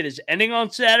 That shit is ending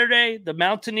on Saturday. The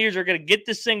Mountaineers are going to get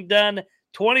this thing done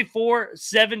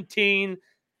 24-17.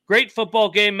 Great football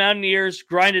game. Mountaineers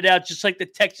grind it out just like the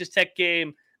Texas Tech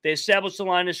game. They establish the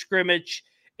line of scrimmage,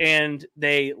 and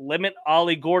they limit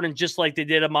Ollie Gordon just like they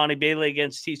did Amani Bailey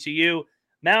against TCU.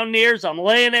 Mountaineers, I'm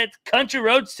laying it. Country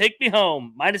Roads, take me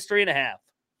home. -3.5.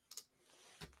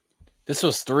 This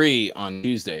was 3 on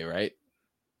Tuesday, right?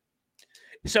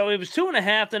 So it was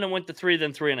 2.5, then it went to 3,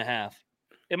 then 3.5.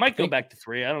 It might go back to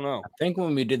 3. I don't know. I think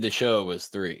when we did the show, it was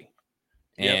 3.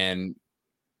 Yep. And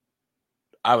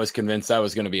I was convinced that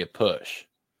was going to be a push.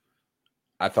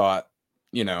 I thought,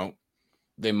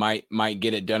 they might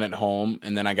get it done at home.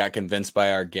 And then I got convinced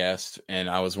by our guest, and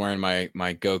I was wearing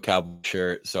my Go Cowboy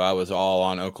shirt. So I was all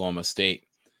on Oklahoma State.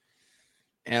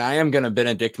 And I am going to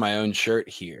Benedict my own shirt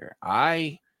here.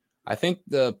 I think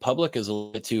the public is a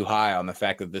little bit too high on the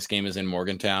fact that this game is in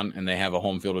Morgantown and they have a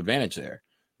home field advantage there.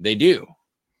 They do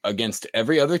against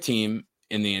every other team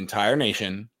in the entire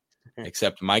nation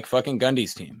except Mike fucking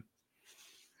Gundy's team.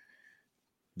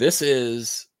 This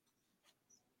is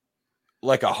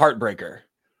like a heartbreaker.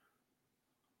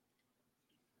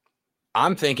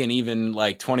 I'm thinking even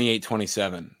like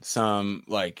 28-27, some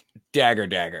like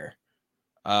dagger.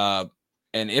 And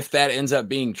if that ends up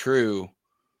being true,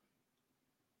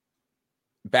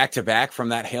 back-to-back from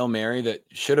that Hail Mary that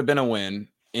should have been a win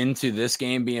into this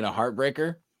game being a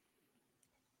heartbreaker,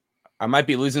 I might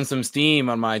be losing some steam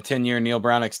on my 10-year Neil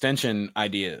Brown extension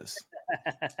ideas.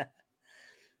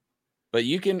 But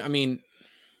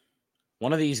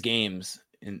one of these games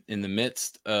in the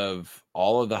midst of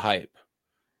all of the hype,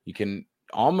 you can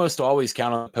almost always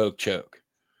count on a poke choke.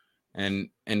 And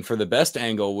for the best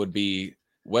angle would be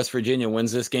West Virginia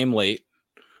wins this game late.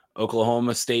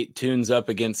 Oklahoma State tunes up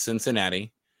against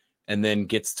Cincinnati and then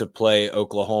gets to play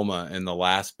Oklahoma in the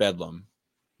last bedlam.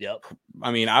 Yep.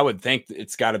 I would think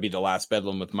it's got to be the last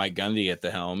bedlam with Mike Gundy at the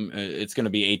helm. It's going to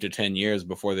be 8 to 10 years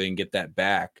before they can get that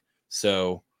back.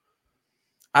 So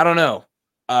I don't know.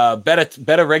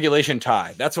 Bet a regulation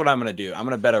tie. That's what I'm going to do. I'm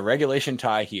going to bet a regulation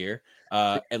tie here.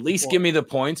 At least give me the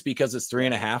points because it's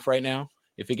 3.5 right now.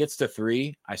 If it gets to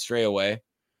 3, I stray away.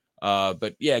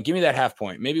 But yeah, give me that half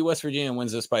point. Maybe West Virginia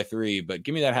wins this by 3, but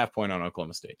give me that half point on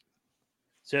Oklahoma State.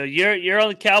 So you're on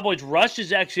the Cowboys. Rush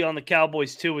is actually on the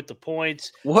Cowboys too with the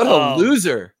points. What a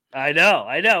loser! I know.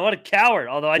 What a coward.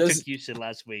 Although I took Houston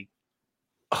last week.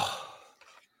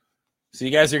 So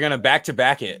you guys are going to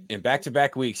back-to-back it in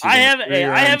back-to-back weeks. I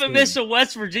haven't missed a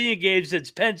West Virginia game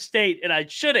since Penn State, and I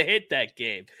should have hit that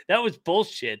game. That was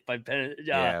bullshit by Penn.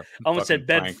 I almost said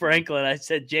Ben Franklin. I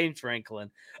said James Franklin.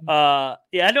 I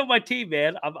know my team,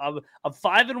 man. I'm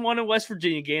 5-1 in West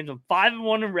Virginia games. I'm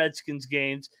 5-1 in Redskins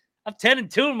games. I'm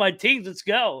 10-2 in my teams. Let's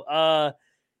go.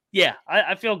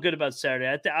 I feel good about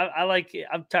Saturday. I like it.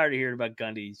 I'm tired of hearing about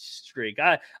Gundy's streak.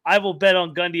 I will bet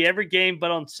on Gundy every game,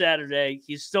 but on Saturday,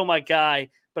 he's still my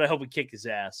guy, but I hope we kick his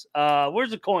ass.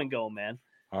 Where's the coin going, man?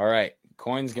 All right.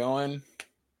 Coin's going.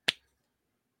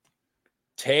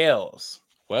 Tails,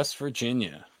 West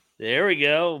Virginia. There we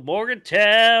go.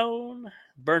 Morgantown.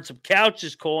 Burn some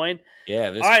couches, coin.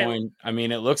 Yeah, this coin, I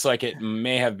mean, it looks like it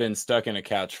may have been stuck in a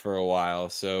couch for a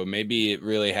while, so maybe it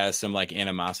really has some like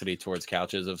animosity towards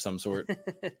couches of some sort.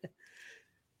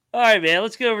 All right, man,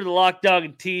 let's get over to the lock, dog,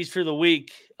 and tease for the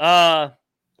week. Lock.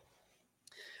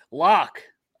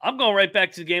 I'm going right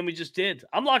back to the game we just did.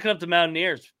 I'm locking up the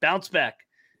Mountaineers. Bounce back.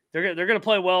 They're going to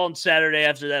play well on Saturday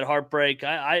after that heartbreak.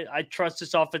 I trust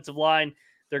this offensive line.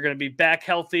 They're going to be back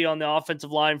healthy on the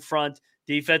offensive line front.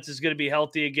 Defense is going to be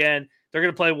healthy again. They're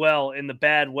going to play well in the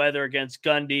bad weather against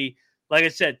Gundy. Like I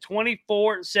said,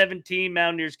 24-17,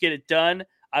 Mountaineers get it done.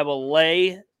 I will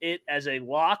lay it as a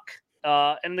lock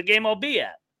in the game I'll be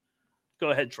at.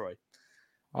 Go ahead, Troy.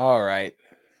 All right.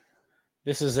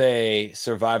 This is a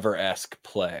Survivor-esque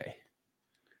play.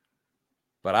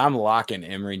 But I'm locking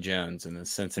Emory Jones and the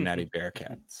Cincinnati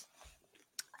Bearcats.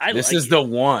 This is the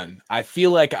one. I feel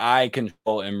like I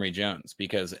control Emory Jones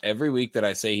because every week that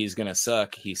I say he's going to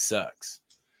suck, he sucks.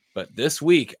 But this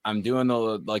week, I'm doing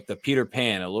the Peter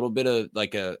Pan, a little bit of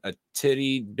like a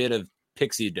titty bit of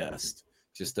pixie dust,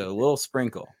 just a little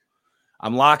sprinkle.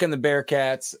 I'm locking the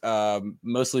Bearcats,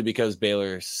 mostly because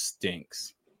Baylor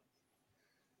stinks.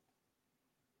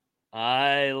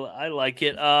 I like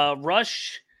it.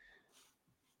 Rush.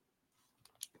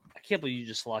 I can't believe you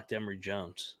just locked Emory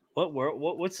Jones.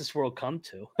 What's this world come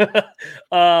to?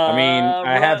 I mean,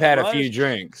 I have had a few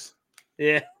drinks.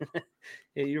 Yeah.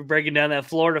 You're breaking down that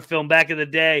Florida film back in the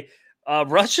day.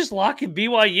 Rush is locking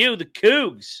BYU, the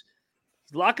Cougs.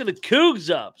 He's locking the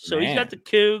Cougs up. So he's got the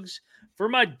Cougs. For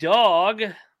my dog.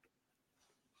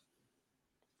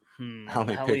 I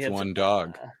only picked one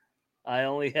dog. I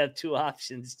only have 2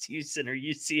 options, Houston or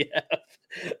UCF.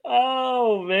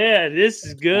 Oh, man. This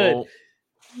is good. Well,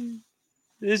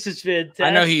 this is fantastic.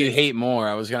 I know who you hate more.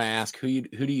 I was going to ask, who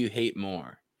do you hate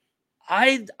more?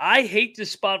 I hate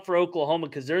this spot for Oklahoma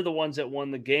because they're the ones that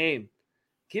won the game.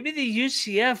 Give me the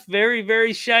UCF very,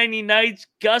 very shiny Knights,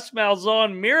 Gus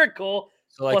Malzahn miracle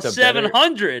plus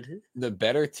 700. The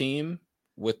better team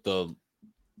with the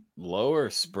lower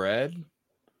spread.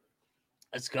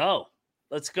 Let's go.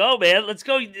 Let's go, man. Let's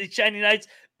go, the shiny Knights.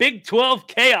 Big 12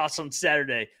 chaos on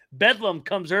Saturday. Bedlam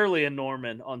comes early in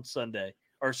Norman on Sunday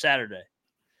or Saturday.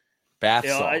 Bath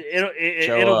salt.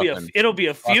 It'll be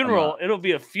a funeral. It'll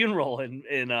be a funeral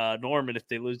in Norman if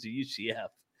they lose to UCF.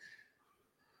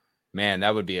 Man,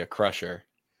 that would be a crusher.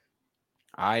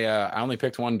 I only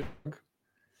picked one dog.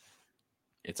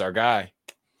 It's our guy,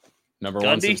 number Gundy?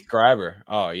 1 subscriber.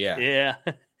 Oh yeah, yeah.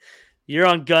 You're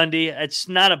on Gundy. It's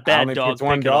not a bad dog.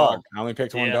 I only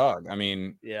picked one dog. I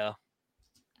mean, yeah.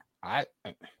 I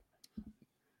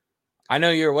know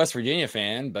you're a West Virginia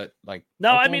fan, but like,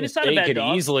 no, I mean, it's not a bad could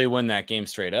dog. Easily win that game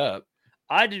straight up.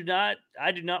 I do not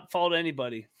fault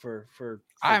anybody for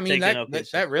I mean,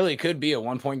 that really could be a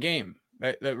 1-point game.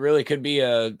 That really could be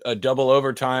a double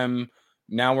overtime.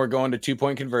 Now we're going to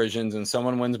 2-point conversions and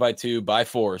someone wins by 2 by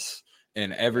force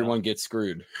and everyone gets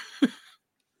screwed.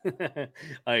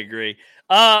 I agree.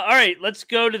 All right, let's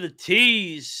go to the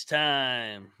tease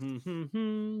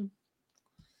time.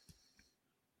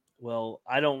 Well,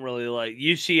 I don't really like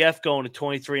UCF going to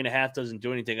 23.5 doesn't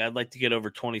do anything. I'd like to get over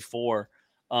 24.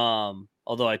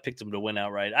 Although I picked them to win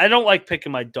outright. I don't like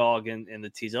picking my dog in the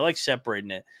tease. I like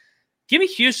separating it. Give me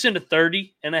Houston to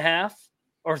 30.5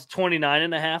 or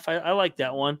 29.5. I like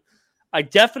that one. I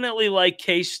definitely like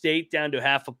K-State down to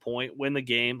 0.5 point, win the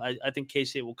game. I think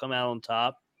K-State will come out on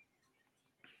top.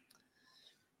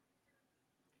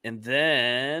 And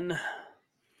then...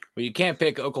 Well, you can't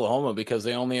pick Oklahoma because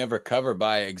they only ever cover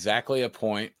by exactly a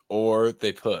point or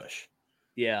they push.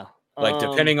 Yeah. Like,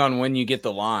 depending on when you get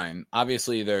the line,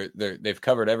 obviously they've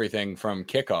covered everything from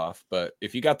kickoff. But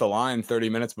if you got the line 30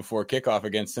 minutes before kickoff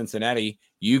against Cincinnati,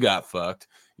 you got fucked.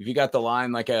 If you got the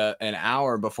line like an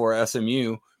hour before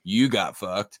SMU, you got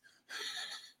fucked.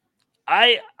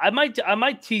 I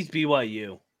might tease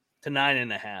BYU to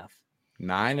 9.5.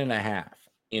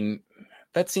 9.5.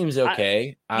 That seems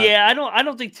okay. I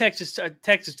don't think Texas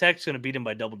Tech's going to beat them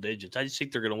by double digits. I just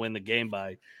think they're going to win the game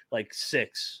by like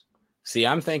 6. See,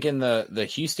 I'm thinking the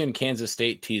Houston Kansas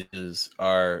State teases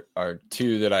are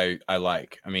two that I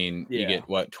like. I mean, you get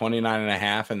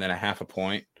 29.5 and then a half a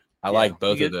point. I like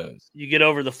both of those. You get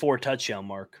over the 4 touchdown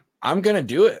mark. I'm gonna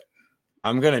do it.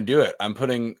 I'm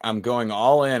going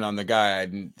all in on the guy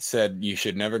I said you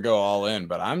should never go all in,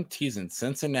 but I'm teasing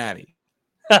Cincinnati.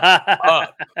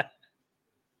 Up.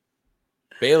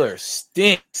 Baylor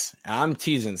stinks. I'm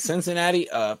teasing Cincinnati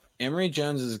up. Emory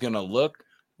Jones is gonna look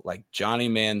like Johnny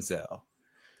Manziel.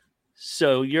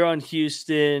 So you're on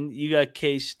Houston. You got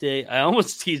K-State. I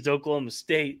almost teased Oklahoma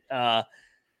State, but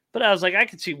I was like, I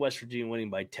could see West Virginia winning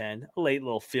by 10. A late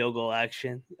little field goal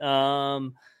action.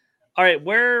 All right,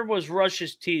 where was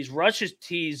Rush's tease? Rush's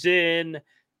tease in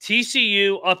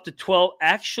TCU up to 12.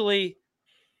 Actually,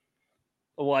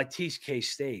 I teased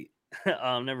K-State.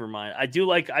 Never mind. I do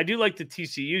like the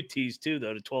TCU tease too,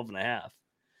 though, to 12.5.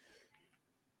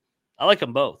 I like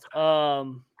them both.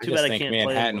 Too bad I can't.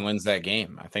 Manhattan wins that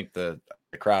game. I think the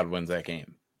crowd wins that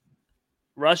game.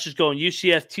 Rush is going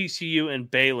UCF, TCU, and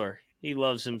Baylor. He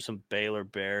loves him some Baylor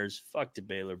Bears. Fuck the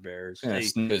Baylor Bears.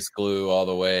 Sniff his glue all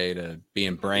the way to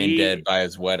being brain dead by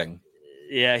his wedding.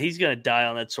 Yeah, he's gonna die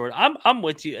on that sword. I'm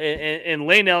with you. And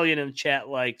Lane Elliott in the chat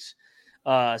likes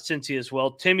Cincy as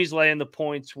well. Timmy's laying the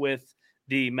points with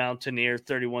the Mountaineer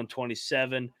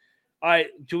 31-27. All right,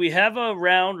 do we have a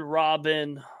round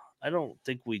robin? I don't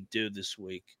think we do this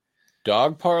week.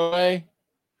 Dog parlay?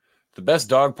 The best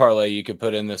dog parlay you could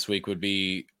put in this week would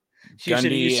be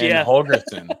Gundy and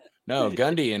Holgorsen. No,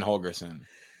 Gundy and Holgorsen.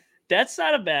 That's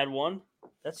not a bad one.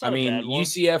 That's not a bad one.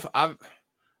 UCF, I'm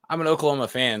an Oklahoma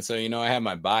fan, so I have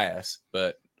my bias.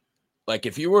 But like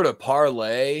if you were to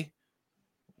parlay,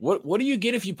 what do you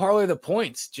get if you parlay the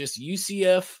points? Just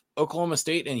UCF, Oklahoma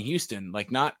State, and Houston,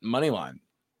 like not money line.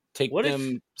 Take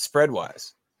them spread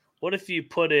wise. What if you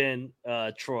put in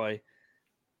Troy,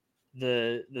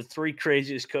 the 3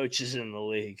 craziest coaches in the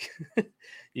league?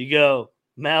 You go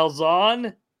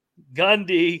Malzahn,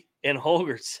 Gundy, and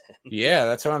Holgorsen. Yeah,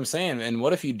 that's what I'm saying. And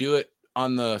what if you do it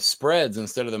on the spreads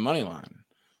instead of the money line?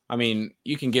 I mean,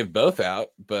 you can give both out,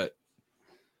 but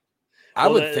I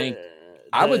would think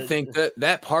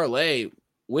that parlay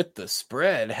with the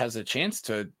spread has a chance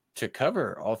to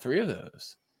cover all 3 of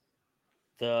those.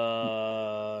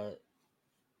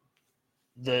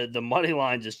 The money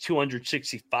line is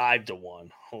 265 to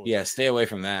 1. Yeah, stay away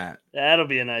from that. That'll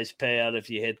be a nice payout if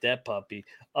you hit that puppy.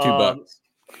 $2.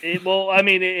 If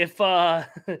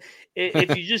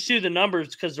you just do the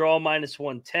numbers because they're all minus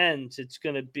 110s, it's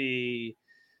going to be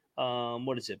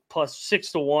what is it? Plus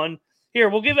 6 to 1. Here,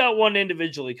 we'll give out one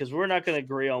individually because we're not going to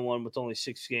agree on one with only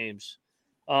 6 games.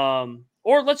 Or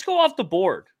let's go off the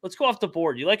board.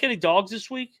 You like any dogs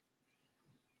this week?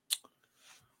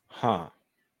 Huh.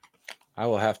 I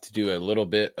will have to do a little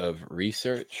bit of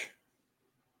research.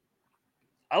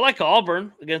 I like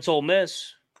Auburn against Ole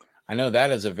Miss. I know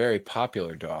that is a very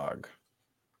popular dog.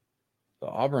 The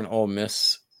Auburn Ole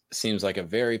Miss seems like a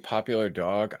very popular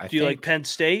dog. Do you like Penn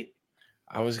State?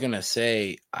 I was going to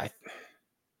say,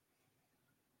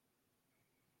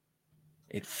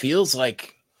 it feels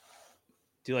like.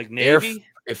 Do you like Navy?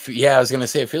 I was going to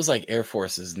say, it feels like Air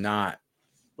Force is not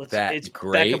it's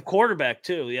great. Backup quarterback,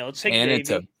 too. Yeah, let's take Navy. And it's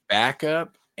a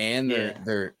backup, and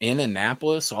they're in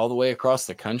Annapolis all the way across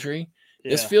the country.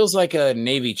 Yeah. This feels like a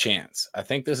Navy chance. I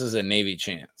think this is a Navy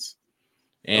chance.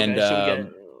 And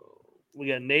so we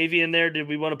got Navy in there. Did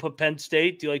we want to put Penn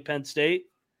State? Do you like Penn State?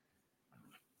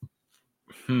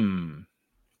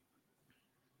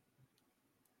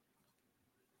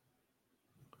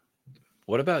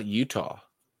 What about Utah?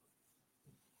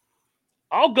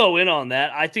 I'll go in on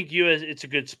that. I think it's a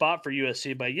good spot for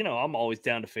USC, but I'm always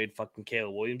down to fade fucking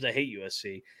Caleb Williams. I hate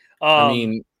USC.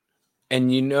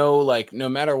 And like no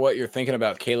matter what you're thinking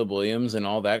about Caleb Williams and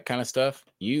all that kind of stuff,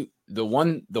 the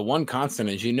one constant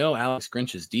is Alex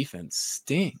Grinch's defense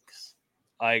stinks.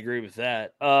 I agree with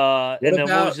that.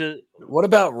 What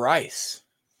about Rice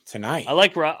tonight? I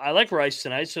like Rice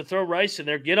tonight. So throw Rice in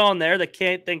there. Get on there. The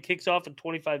thing kicks off in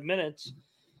 25 minutes.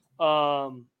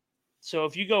 So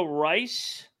if you go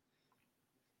Rice,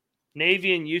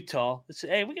 Navy, and Utah,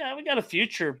 we got a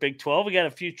future Big 12. We got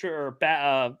a future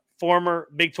former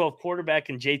Big 12 quarterback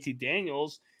in JT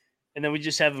Daniels. And then we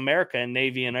just have America and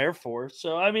Navy and Air Force.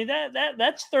 So I mean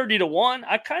that's 30-1.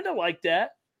 I kind of like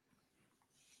that.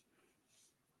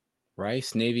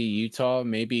 Rice, Navy, Utah.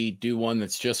 Maybe do one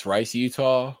that's just Rice,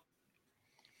 Utah.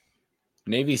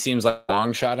 Navy seems like a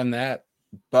long shot in that,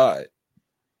 but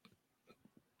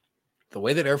the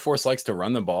way that Air Force likes to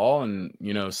run the ball and,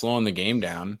 slowing the game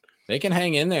down, they can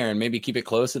hang in there and maybe keep it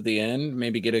close at the end,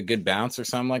 maybe get a good bounce or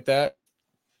something like that.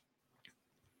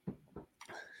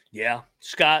 Yeah,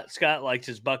 Scott likes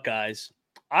his Buckeyes.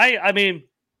 I mean,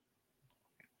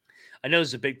 I know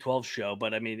it's a Big 12 show,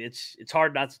 but I mean, it's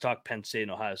hard not to talk Penn State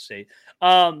and Ohio State.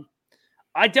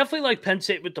 I definitely like Penn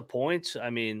State with the points. I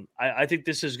mean, I think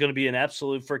this is going to be an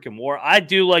absolute freaking war. I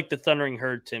do like the Thundering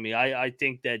Herd, Timmy. I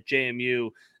think that JMU,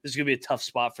 this is going to be a tough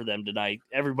spot for them tonight.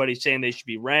 Everybody's saying they should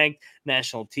be ranked,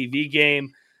 national TV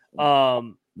game.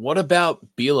 What about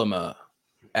Bielema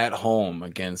at home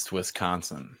against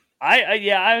Wisconsin?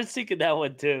 I was thinking that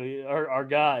one too. Our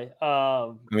guy.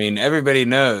 I mean, everybody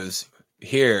knows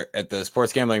here at the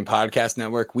Sports Gambling Podcast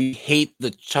Network, we hate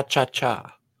the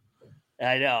cha-cha-cha.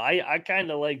 I know. I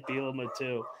kind of like Bielema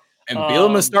too. And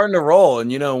Bielema's starting to roll.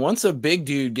 And, once a big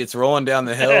dude gets rolling down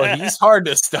the hill, he's hard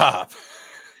to stop.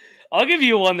 I'll give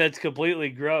you one that's completely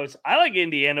gross. I like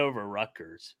Indiana over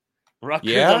Rutgers.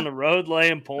 Rutgers on the road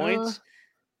laying points.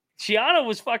 Chiano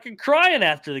was fucking crying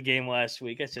after the game last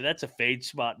week. I said, that's a fade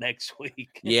spot next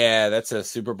week. Yeah, that's a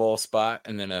Super Bowl spot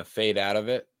and then a fade out of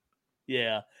it.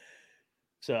 Yeah.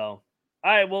 So, all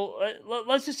right, well,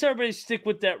 let's just everybody stick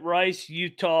with that Rice,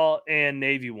 Utah, and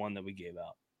Navy one that we gave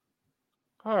out.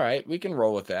 All right, we can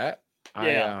roll with that.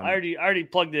 Yeah, I already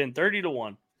plugged it in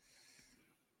 30-1.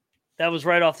 That was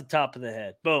right off the top of the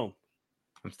head. Boom.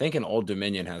 I'm thinking Old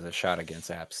Dominion has a shot against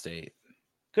App State.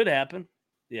 Could happen.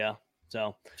 Yeah.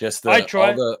 So just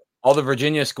all the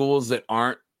Virginia schools that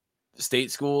aren't state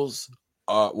schools,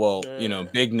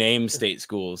 big name state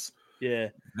schools. Yeah,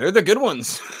 they're the good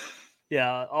ones.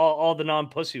 Yeah, all the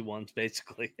non-pussy ones,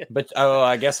 basically. But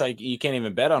I guess you can't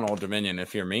even bet on Old Dominion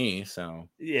if you're me. So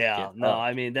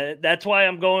I mean that's why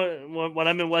I'm going when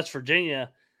I'm in West Virginia.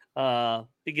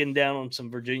 Getting down on some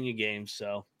Virginia games.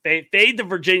 So fade the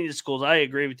Virginia schools. I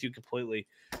agree with you completely.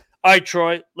 All right,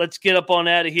 Troy, let's get up on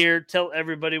out of here. Tell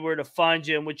everybody where to find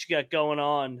you and what you got going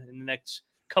on in the next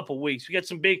couple weeks. We got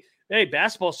some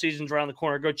basketball season's around the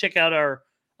corner. Go check out our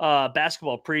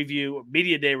basketball preview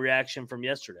media day reaction from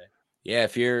yesterday. Yeah,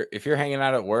 if you're hanging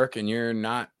out at work and you're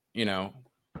not, you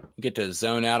get to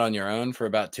zone out on your own for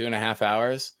about 2.5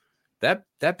 hours, that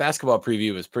basketball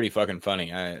preview was pretty fucking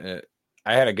funny.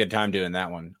 I had a good time doing that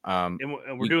one. And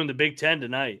we're doing the Big Ten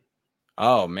tonight.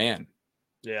 Oh man.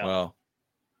 Yeah. Well,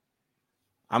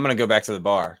 I'm going to go back to the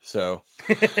bar. So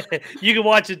you can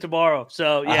watch it tomorrow.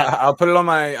 So yeah, I'll put it on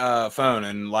my phone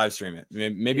and live stream it.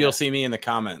 Maybe you'll see me in the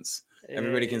comments.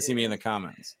 Everybody can see me in the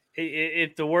comments.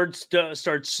 If the words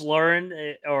start slurring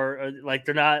or like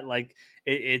they're not like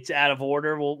it's out of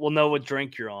order, we'll know what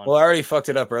drink you're on. Well, I already fucked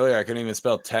it up earlier. I couldn't even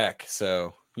spell tech.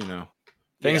 So,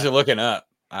 things are looking up.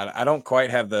 I don't quite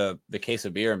have the case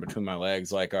of beer in between my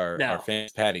legs like our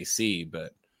famous Patty C,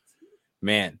 but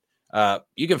man,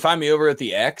 you can find me over at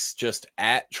the X, just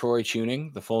at Troy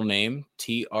Chewning, the full name,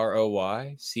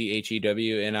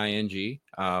 TroyChewning.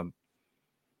 A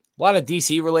lot of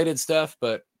DC related stuff,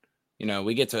 but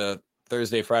we get to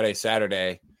Thursday, Friday,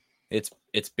 Saturday.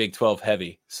 It's Big 12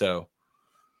 heavy. So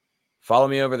follow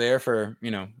me over there for,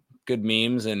 good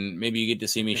memes, and maybe you get to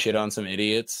see me shit on some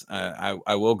idiots.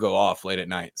 I will go off late at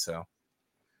night. So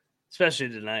especially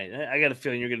tonight. I got a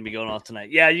feeling you're going to be going off tonight.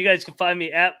 Yeah, you guys can find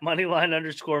me at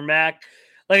Moneyline_Mac.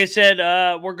 Like I said,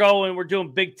 we're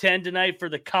doing Big Ten tonight for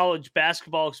the college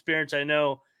basketball experience. I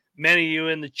know many of you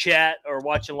in the chat or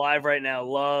watching live right now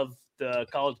love the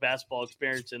college basketball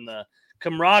experience and the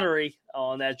camaraderie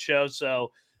on that show.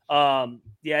 So, I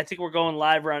think we're going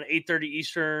live around 8:30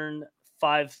 Eastern,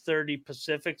 5:30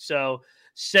 Pacific. So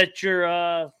set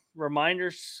your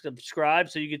reminders, subscribe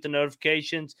so you get the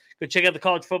notifications. Go check out the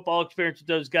college football experience with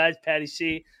those guys, Patty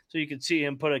C, so you can see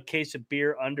him put a case of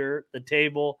beer under the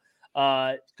table.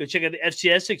 Go check out the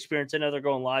FCS experience. I know they're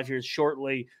going live here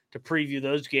shortly to preview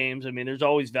those games. I mean, there's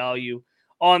always value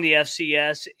on the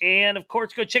FCS. And, of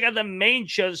course, go check out the main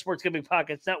show, the Sports Gambling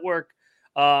Podcast Network,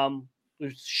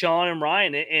 with Sean and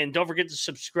Ryan. And don't forget to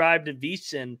subscribe to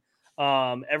VSiN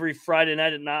every Friday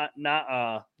night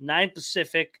at 9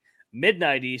 Pacific,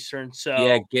 midnight Eastern. So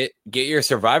yeah, get your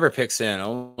survivor picks in.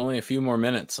 Only a few more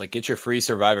minutes. Like, get your free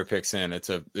survivor picks in. It's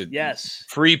a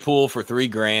free pool for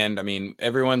 $3,000. I mean,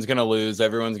 everyone's gonna lose,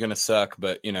 everyone's gonna suck,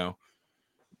 but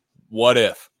what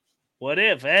if? What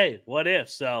if? Hey, what if?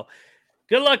 So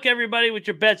Good luck, everybody, with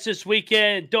your bets this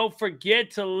weekend. Don't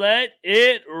forget to let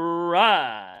it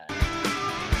ride.